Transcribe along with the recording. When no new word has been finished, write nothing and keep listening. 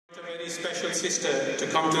special sister to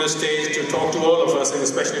come to the stage to talk to all of us, and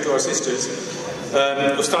especially to our sisters.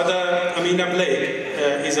 Ustadha Ameena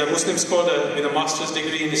is a Muslim scholar with a master's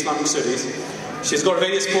degree in Islamic Studies. She's got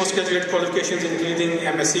various postgraduate qualifications including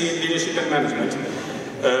MSc in Leadership and Management.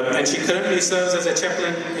 And she currently serves as a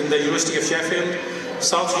chaplain in the University of Sheffield,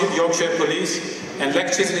 South Yorkshire Police, and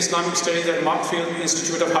lectures in Islamic Studies at Markfield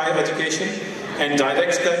Institute of Higher Education, and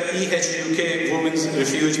directs the EHUK Women's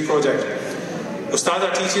Refuge Project.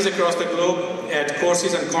 Ustadha teaches across the globe at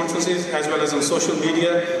courses and conferences as well as on social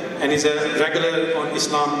media, and is a regular on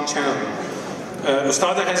Islam channel.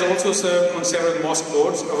 Ustadha has also served on several mosque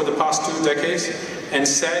boards over the past 2 decades and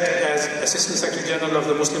sat as Assistant Secretary General of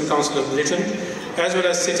the Muslim Council of Britain, as well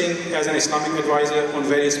as sitting as an Islamic advisor on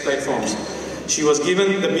various platforms. She was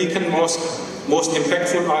given the Beacon Mosque Most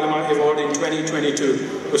Impactful Alama Award in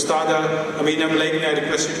 2022. Ustadha Ameena, may I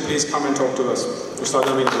request you to please come and talk to us.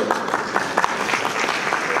 Ustadha Ameena.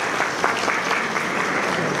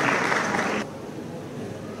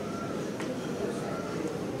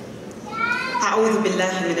 أعوذ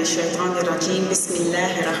بالله من الشيطان الرجيم بسم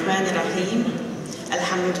الله الرحمن الرحيم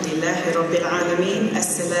الحمد لله رب العالمين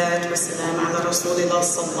الصلاة والسلام على رسول الله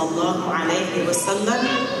صلى الله عليه وسلم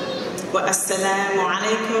والسلام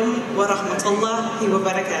عليكم ورحمة الله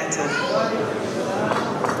وبركاته.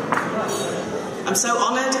 I'm so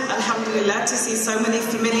honoured, alhamdulillah, to see so many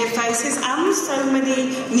familiar faces and so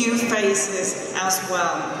many new faces as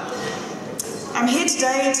well. I'm here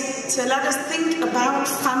today to let us think about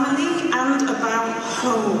family and about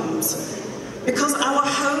homes, because our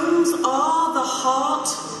homes are the heart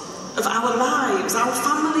of our lives. Our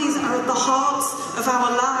families are at the heart of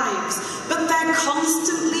our lives, but they're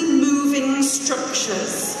constantly moving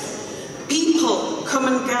structures. People come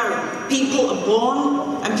and go. People are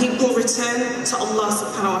born and people return to Allah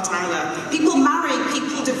subhanahu wa ta'ala. People marry,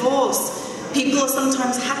 people divorce. People are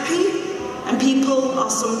sometimes happy and people are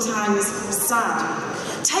sometimes sad.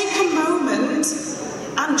 Take a moment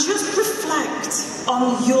and just reflect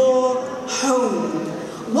on your home.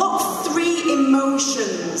 What 3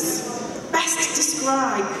 emotions best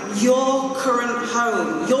describe your current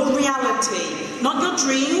home, your reality, not your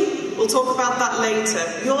dream, we'll talk about that later,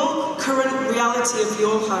 your current reality of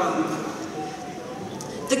your home.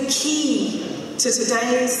 The key to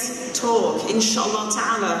today's talk, inshallah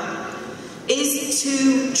ta'ala, is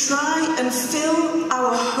to try and fill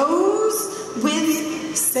our homes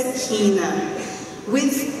with sakina,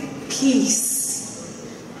 with peace.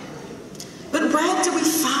 But where do we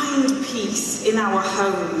find peace in our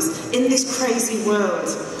homes, in this crazy world?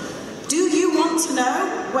 Do you want to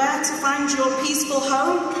know where to find your peaceful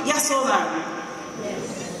home? Yes or no?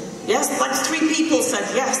 Yes, like 3 people said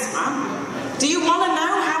yes, ma'am. Do you want to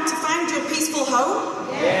know how to find your peaceful home?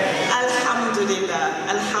 Yes.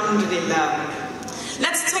 Alhamdulillah, alhamdulillah.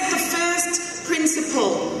 Let's take the first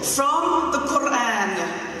principle from the Quran.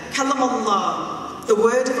 Kalam Allah, the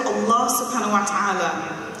word of Allah subhanahu wa ta'ala.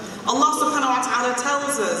 Allah subhanahu wa ta'ala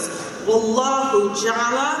tells us, Wallahu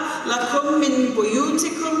ja'ala lakum min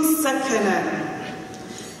buyutikum sakana.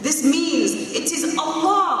 This means it is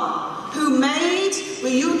Allah who made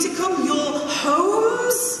buyutikum, your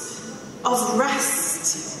homes, of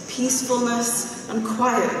rest, peacefulness and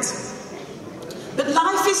quiet. But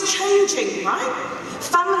life is changing, right?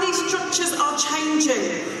 Family structures are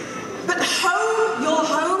changing. But home, your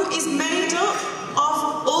home is made up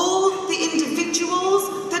of all the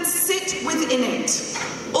individuals that sit within it.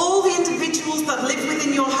 All the individuals that live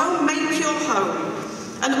within your home make your home.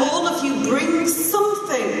 And all of you bring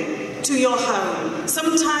something to your home.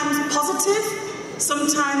 Sometimes positive,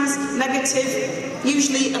 sometimes negative,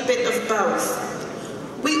 usually a bit of both.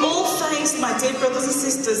 We all face, my dear brothers and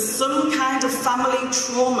sisters, some kind of family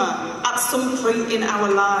trauma at some point in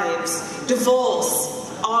our lives. Divorce,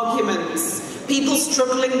 arguments, people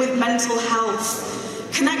struggling with mental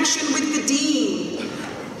health, connection with the deen.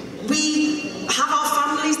 We have our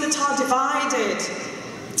families that are divided,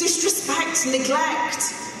 disrespect,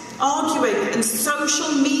 neglect, arguing, and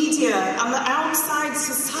social media and the outside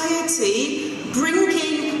society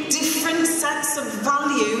bringing different sets of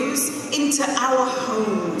values into our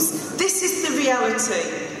homes. This is the reality.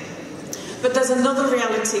 But there's another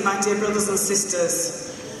reality, my dear brothers and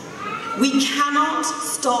sisters. We cannot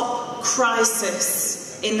stop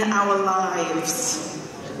crisis in our lives.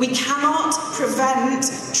 We cannot prevent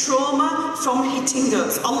trauma from hitting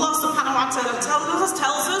us. Allah subhanahu wa ta'ala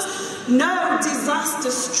tells us, no disaster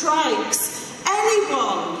strikes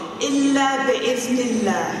anyone illa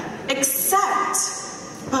bi'ithnillah, except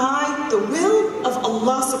by the will of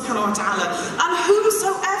Allah subhanahu wa ta'ala. And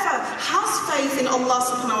whomsoever has faith in Allah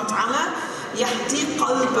subhanahu wa ta'ala, yahdi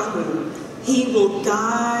qalbahu, He will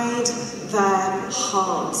guide their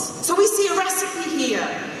hearts. So we see a recipe here.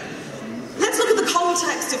 Let's look at the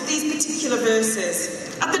context of these particular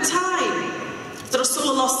verses. At the time, the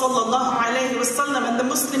Rasulullah sallallahu alayhi wasallam and the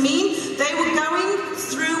Muslimin, they were going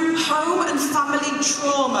through home and family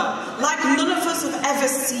trauma like none of us have ever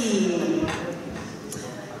seen.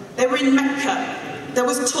 They were in Mecca. There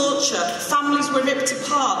was torture. Families were ripped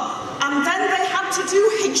apart. And then they had to do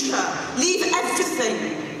hijrah, leave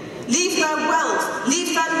everything, leave their wealth,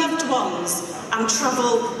 leave their loved ones, and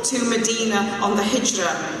travel to Medina on the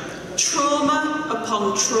hijrah. Trauma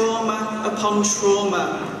upon trauma upon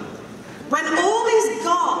trauma. When all is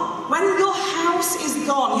gone, when your house is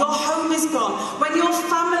gone, your home is gone, when your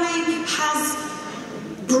family has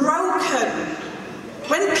broken,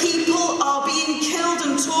 when people are being killed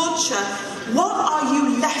and tortured, what are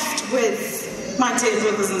you left with, my dear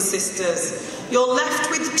brothers and sisters? You're left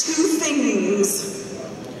with two things.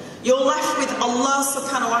 You're left with Allah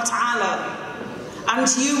subhanahu wa ta'ala, and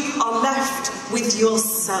you are left with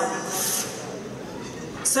yourself.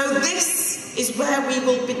 So this is where we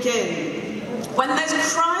will begin. When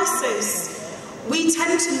there's crisis, we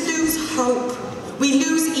tend to lose hope, we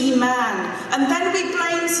lose iman, and then we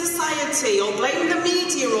blame society, or blame the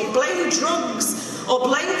media, or blame drugs, or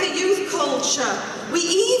blame the youth culture. We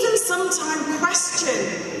even sometimes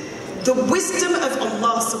question the wisdom of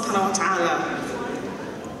Allah subhanahu wa ta'ala.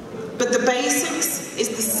 But the basics is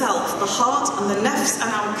the self, the heart and the nafs, and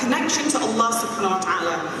our connection to Allah subhanahu wa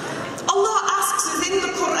ta'ala. Allah asks us in the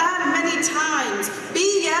Quran many times,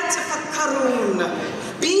 be yatafakkarun,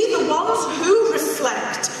 be the ones who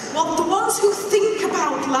reflect, the ones who think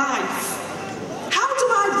about life. How do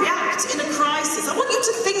I react in a crisis? I want you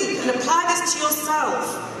to think and apply this to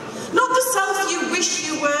yourself. Not the self you wish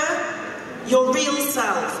you were, your real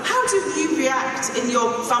self. How do you react in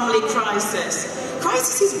your family crisis?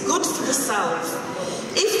 Crisis is good for the self.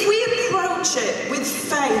 If we approach it with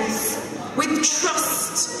faith, with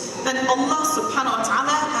trust, then Allah subhanahu wa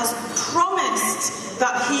ta'ala has promised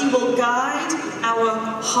that He will guide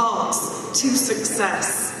our hearts to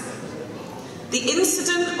success. The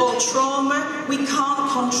incident or trauma we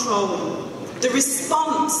can't control. The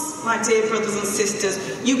response, my dear brothers and sisters,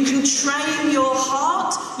 you can train your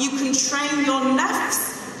heart, you can train your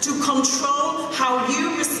nafs to control how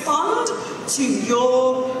you respond to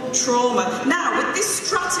your trauma. Now, with this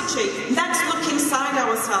strategy, let's look inside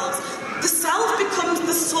ourselves. The self becomes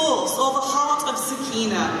the source or the heart of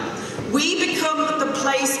sakina. We become the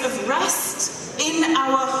place of rest in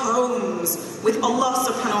our homes with Allah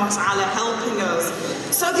subhanahu wa ta'ala helping us.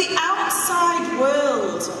 So the outside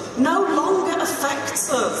world no longer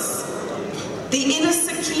affects us. The inner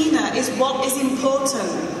sakina is what is important.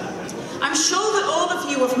 I'm sure that all of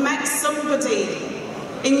you have met somebody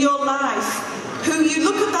in your life who you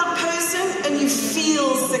look at that person and you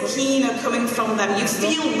feel sakina coming from them. You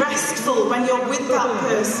feel restful when you're with that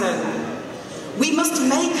person. We must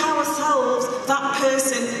make ourselves that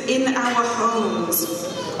person in our homes.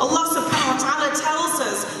 Allah subhanahu wa ta'ala tells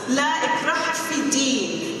us, La ikraha fi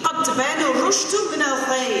din, qad tabayana rushdu min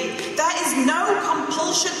al-ghayy. There is no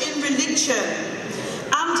compulsion in religion.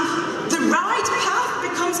 And the right path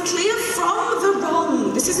becomes clear from the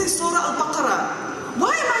wrong. This is in Surah Al-Baqarah.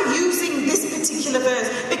 Why am I using this particular verse?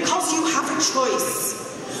 Because you have a choice.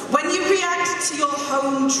 When you react to your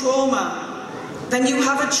home trauma, then you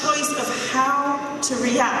have a choice of how to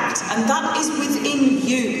react, and that is within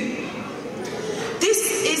you.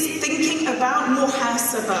 This is thinking about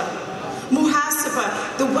muhasabah.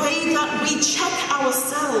 Muhasabah, the way that we check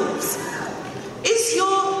ourselves. Is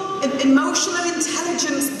your emotional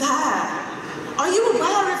intelligence there? Are you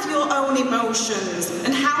aware of your own emotions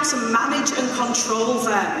and how to manage and control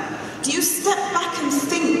them? Do you step back and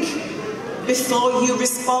think before you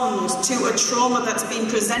respond to a trauma that's been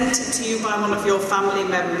presented to you by one of your family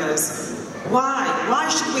members? Why? Why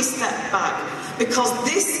should we step back? Because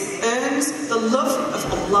this earns the love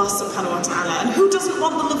of Allah subhanahu wa ta'ala. And who doesn't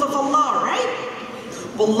want the love of Allah, right?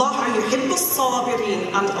 Wallahu yuhibbus sabirin,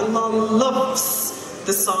 and Allah loves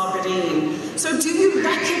the sabirin. So do you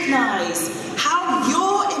recognize how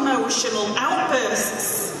your emotional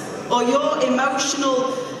outbursts or your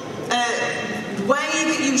emotional way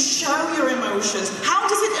that you show your emotions, how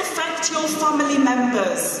does it affect your family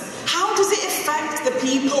members? How does it affect the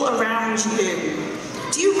people around you?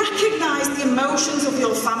 Do you recognize the emotions of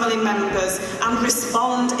your family members and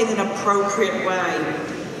respond in an appropriate way?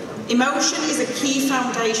 Emotion is a key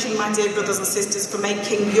foundation, my dear brothers and sisters, for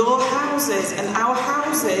making your houses and our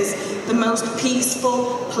houses the most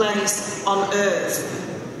peaceful place on earth.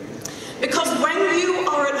 Because when you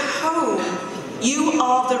are at home, you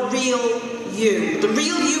are the real you. The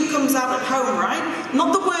real you comes out at home, right?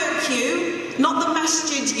 Not the work you, not the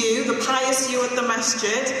masjid you, the pious you at the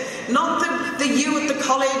masjid, not the you at the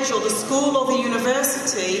college or the school or the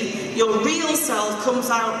university. Your real self comes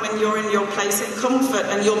out when you're in your place of comfort,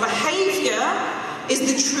 and your behaviour is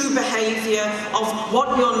the true behaviour of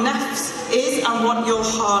what your nafs is and what your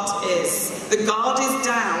heart is. The guard is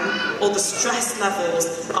down, or the stress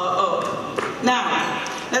levels are up. Now,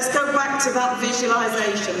 let's go back to that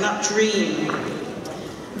visualisation, that dream.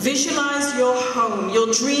 Visualise your home,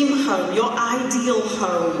 your dream home, your ideal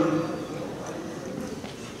home.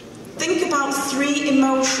 Think about 3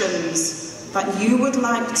 emotions that you would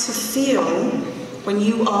like to feel when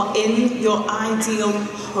you are in your ideal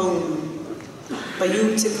home.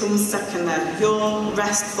 Bayutikum sakana, your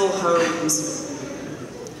restful homes.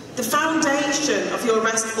 The foundation of your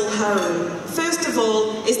restful home, first of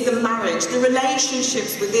all, is the marriage, the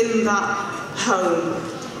relationships within that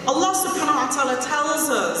home. Allah subhanahu wa ta'ala tells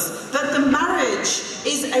us that the marriage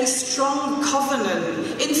is a strong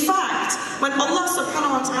covenant. In fact, when Allah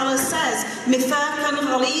subhanahu wa ta'ala says, mithaqan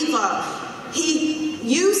ghalidha, He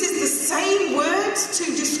uses the same words to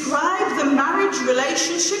describe the marriage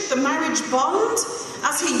relationship, the marriage bond,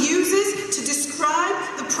 as he uses to describe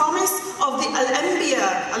the promise of the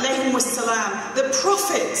Al-Anbiya, alayhim wassalam, the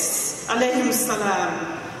prophets, alayhim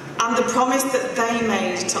wassalam, and the promise that they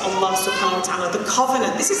made to Allah subhanahu wa ta'ala, the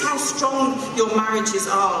covenant. This is how strong your marriages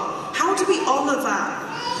are. How do we honour that?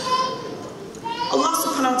 Allah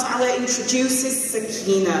subhanahu wa ta'ala introduces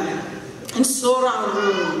Sakina in Surah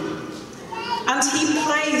Rum. And he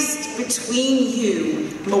placed between you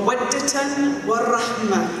mawaddatan wa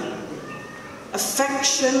rahmah,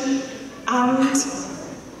 affection and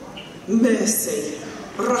mercy.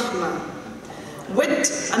 Rahmah. Wid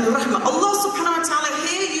and rahmah. Allah subhanahu wa ta'ala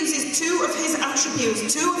here uses 2 of his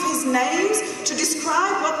attributes, 2 of his names to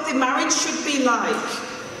describe what the marriage should be like.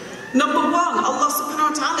 Number 1, Allah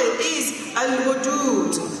subhanahu wa ta'ala is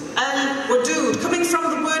al-wadud. Al-wadud, coming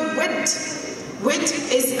from the word wid. Wid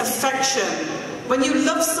is affection. When you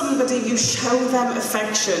love somebody, you show them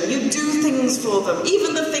affection. You do things for them,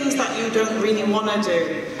 even the things that you don't really want to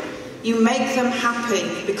do. You make them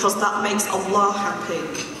happy because that makes Allah happy.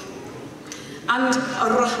 And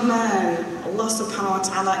Ar-Rahman, Allah subhanahu wa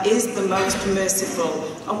ta'ala, is the most merciful.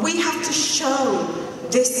 And we have to show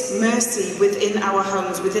this mercy within our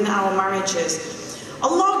homes, within our marriages.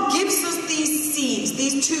 Allah gives us these seeds,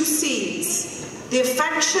 these 2 seeds, the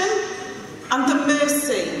affection and the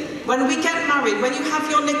mercy. When we get married, when you have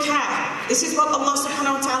your nikah, this is what Allah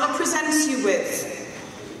subhanahu wa ta'ala presents you with.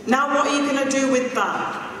 Now what are you going to do with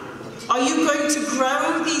that? Are you going to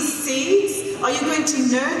grow these seeds? Are you going to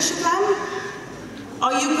nurture them?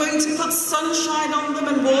 Are you going to put sunshine on them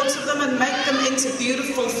and water them and make them into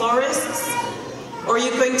beautiful forests? Or are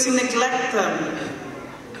you going to neglect them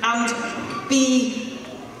and be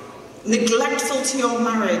neglectful to your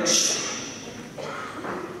marriage?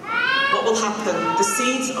 What will happen? The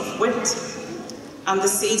seeds of wit and the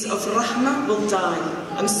seeds of rahmah will die,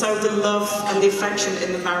 and so the love and the affection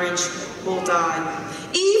in the marriage will die.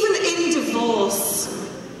 Even in divorce,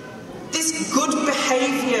 this good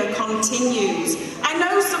behaviour continues. I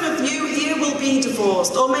know some of you here will be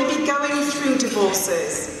divorced or maybe going through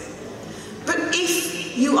divorces. But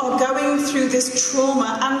if you are going through this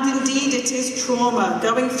trauma, and indeed it is trauma,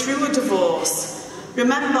 going through a divorce,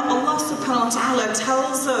 remember Allah subhanahu wa ta'ala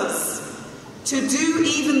tells us to do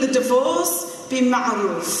even the divorce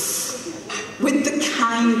bi-ma'ruf, with the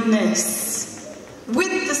kindness,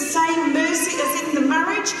 with the same mercy as in the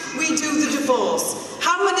marriage, we do the divorce.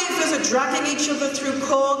 How many of us are dragging each other through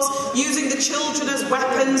courts, using the children as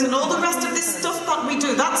weapons and all the rest of this stuff that we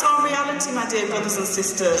do? That's our reality, my dear brothers and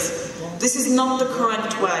sisters. This is not the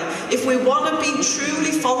correct way. If we want to be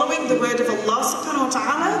truly following the word of Allah subhanahu wa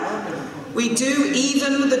ta'ala, we do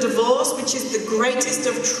even the divorce, which is the greatest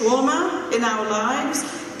of trauma in our lives,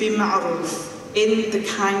 bi-ma'ruf, in the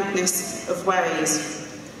kindness of ways.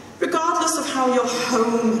 Regardless of how your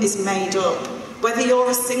home is made up, whether you're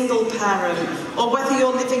a single parent, or whether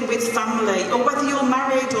you're living with family, or whether you're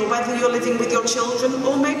married, or whether you're living with your children,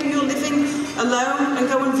 or maybe you're living alone and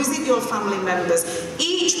go and visit your family members,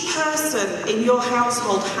 each person in your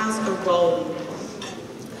household has a role.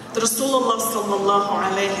 The Rasulullah sallallahu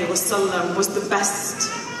alayhi wasallam was the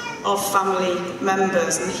best of family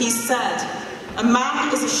members, and he said, a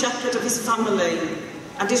man is a shepherd of his family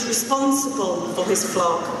and is responsible for his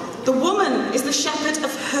flock. The woman is the shepherd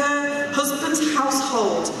of her husband's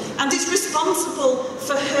household and is responsible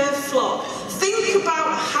for her flock. Think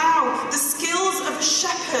about how the skills of a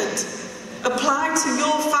shepherd apply to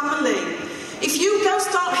your family. If you go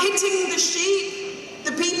start hitting the sheep, the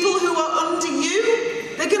The people who are under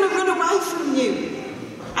you, they're going to run away from you.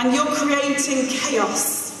 And you're creating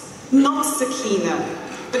chaos, not sakina.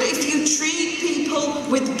 But if you treat people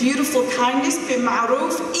with beautiful kindness,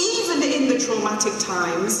 bima'ruf, even in the traumatic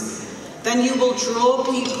times, then you will draw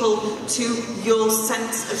people to your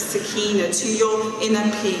sense of sakina, to your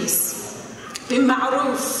inner peace.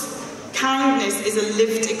 Bima'ruf, kindness is a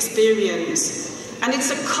lived experience. And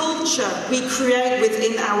it's a culture we create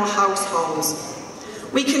within our households.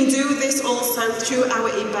 We can do this also through our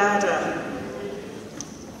ibadah.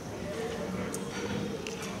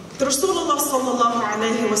 The Rasulullah sallallahu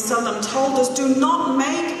alayhi wa sallam told us, do not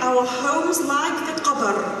make our homes like the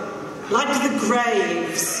qabr, like the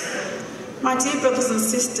graves. My dear brothers and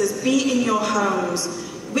sisters, be in your homes.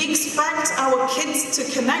 We expect our kids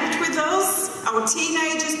to connect with us, our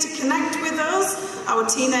teenagers to connect with us, our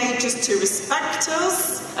teenagers to respect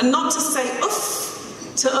us, and not to say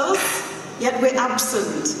uff to us, yet we're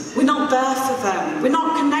absent. We're not there for them. We're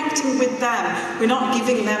not connecting with them. We're not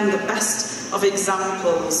giving them the best of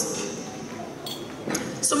examples.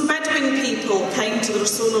 Some Bedouin people came to the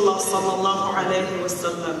Rasulullah sallallahu alayhi wa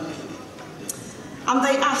sallam, and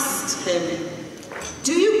they asked him,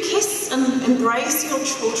 do you kiss and embrace your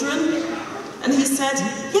children? And he said,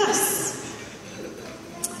 yes.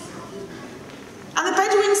 And the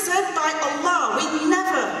Bedouin said, by Allah, we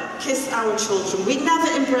never kiss our children, we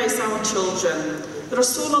never embrace our children. The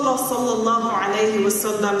Rasulullah sallallahu alayhi wa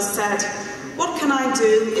sallam said, what can I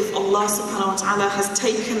do if Allah subhanahu wa ta'ala has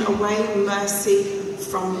taken away mercy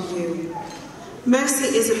from you?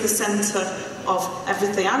 Mercy is at the centre of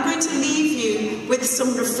everything. I'm going to leave you with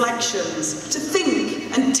some reflections to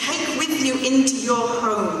think and take with you into your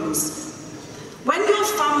homes. When your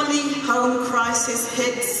family home crisis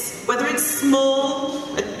hits, whether it's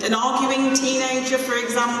small, an arguing teenager, for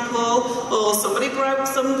example, or somebody broke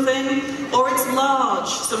something, or it's large,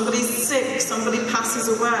 somebody's sick, somebody passes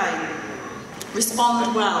away,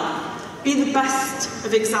 respond well. Be the best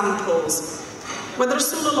of examples. When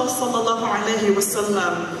Rasulullah sallallahu alayhi wa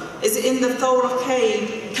sallam is in the Thawra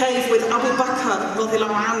cave with Abu Bakr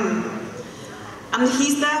radhiyallahu anhu, and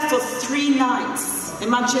he's there for 3 nights.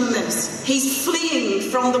 Imagine this. He's fleeing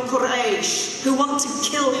from the Quraysh who want to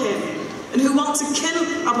kill him and who want to kill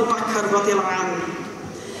Abu Bakr radhiyallahu anhu.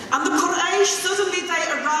 And the Quraysh, suddenly they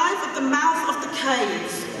arrive at the mouth of the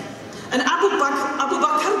cave. And Abu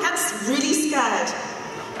Bakr gets really scared,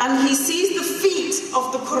 and he sees the feet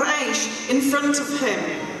of the Quraysh in front of him.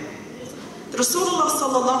 The Rasulullah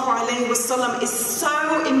sallallahu alayhi wa sallam is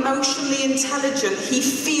so emotionally intelligent, he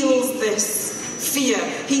feels this fear.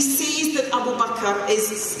 He sees that Abu Bakr is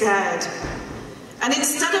scared. And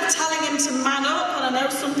instead of telling him to man up, and I know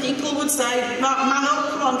some people would say, man up,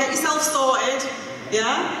 come on, get yourself sorted,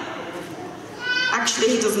 yeah? Actually,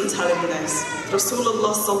 he doesn't tell him this.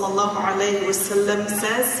 Rasulullah sallallahu alayhi wa sallam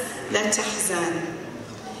says, La tahzan,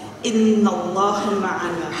 inna Allah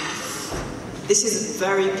ma'ana. This is a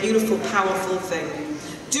very beautiful, powerful thing.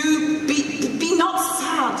 Be not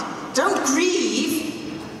sad. Don't grieve.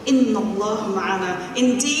 Inna Allah ma'ana.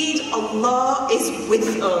 Indeed, Allah is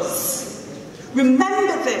with us.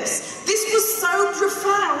 Remember this. This was so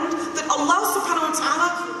profound that Allah subhanahu wa ta'ala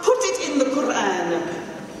put it in the Quran.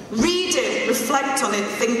 Read it, reflect on it,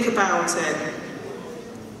 think about it.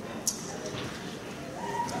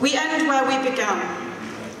 We end where we began.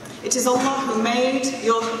 It is Allah who made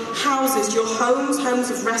your houses, your homes, homes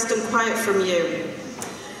of rest and quiet from you.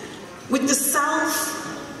 With the self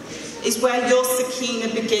is where your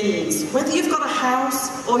sakina begins. Whether you've got a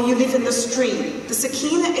house or you live in the street, the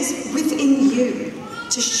sakina is within you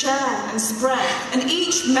to share and spread. And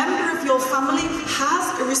each member of your family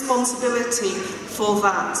has a responsibility for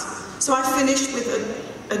that. So I finish with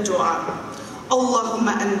a dua.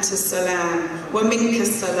 Allahumma anta salam wa minka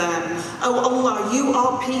salam. Oh Allah, you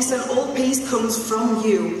are peace and all peace comes from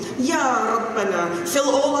you. Ya Rabbana, fill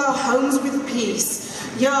all our homes with peace.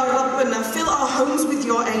 Ya Rabbana, fill our homes with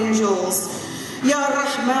your angels. Ya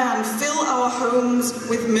Rahman, fill our homes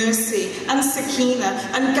with mercy and sakina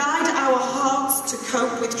and guide our hearts to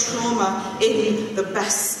cope with trauma in the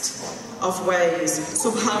best of ways.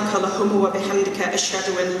 Subhanaka Allahumma wa bihamdika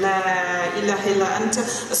ashhadu an la ilaha illa anta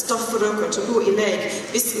astaghfiruka wa atubu ilayk.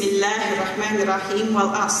 Bismillahir Rahmanir Rahim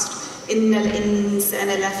wal asr. Innal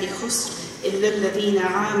insana lafi khusr illa alladhina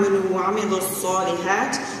amanu wa amilu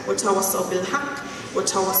s-salihat wa tawassaw bil haqq wa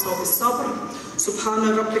tawassaw bis sabr.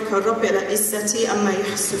 Subhana rabbika rabbil izzati amma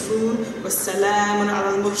yasifun wa salamun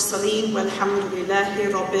ala al-mursalin walhamdulillahi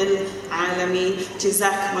rabbil alamin.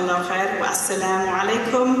 Jazakumullahu khair wa assalamu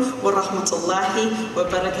alaikum wa rahmatullahi wa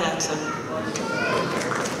barakatuh.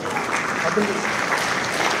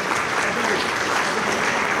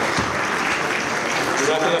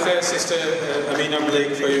 Jazakallah khair, Sister Ameena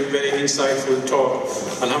Blake, for your very insightful talk.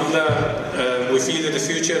 Alhamdulillah, we feel that the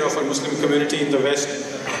future of our Muslim community in the West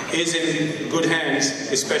is in good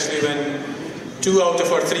hands, especially when 2 out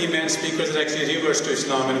of our 3 main speakers are actually reversed to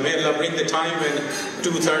Islam. And may Allah bring the time when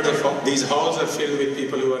 2/3 of these halls are filled with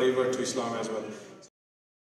people who are revert to Islam as well.